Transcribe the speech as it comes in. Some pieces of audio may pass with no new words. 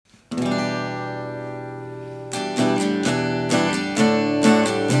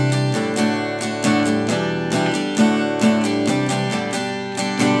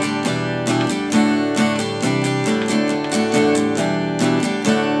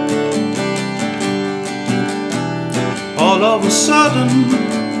all of a sudden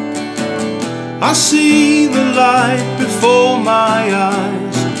I see the light before my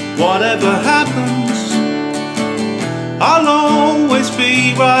eyes. Whatever happens, I'll always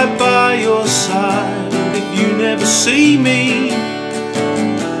be right by your side. And if you never see me,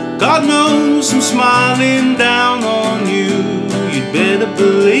 God knows I'm smiling down on you. You'd better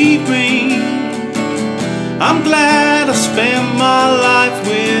believe me, I'm glad I spent my life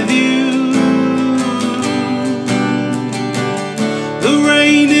with you. The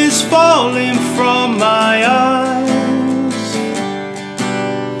rain is falling from my eyes,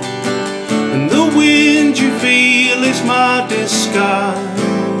 and the wind you feel is my disguise.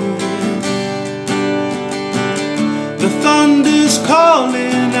 The thunder's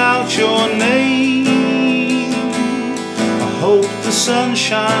calling out your name. I hope the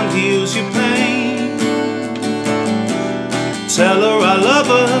sunshine heals your pain. Tell her I love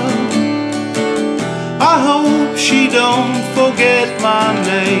her, I hope she don't forget my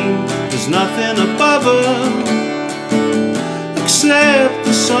name. There's nothing above her except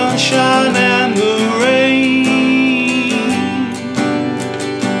the sunshine and the rain.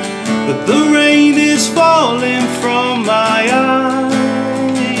 But the rain is falling from my eyes,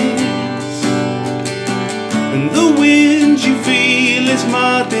 and the wind you feel is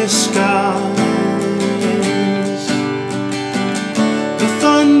my disguise. The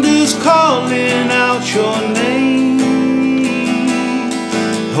thunder's calling out your name.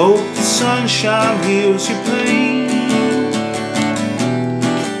 Hope the sunshine heals your pain.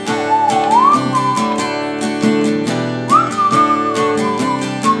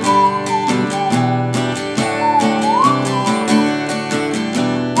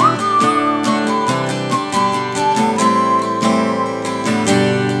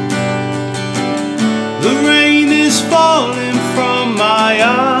 The rain is falling from my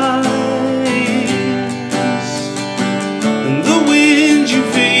eyes, and the wind you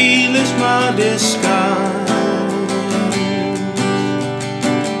feel is my disguise.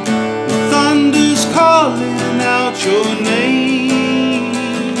 The thunder's calling out your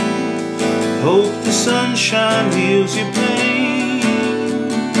name. Hope the sunshine heals your pain.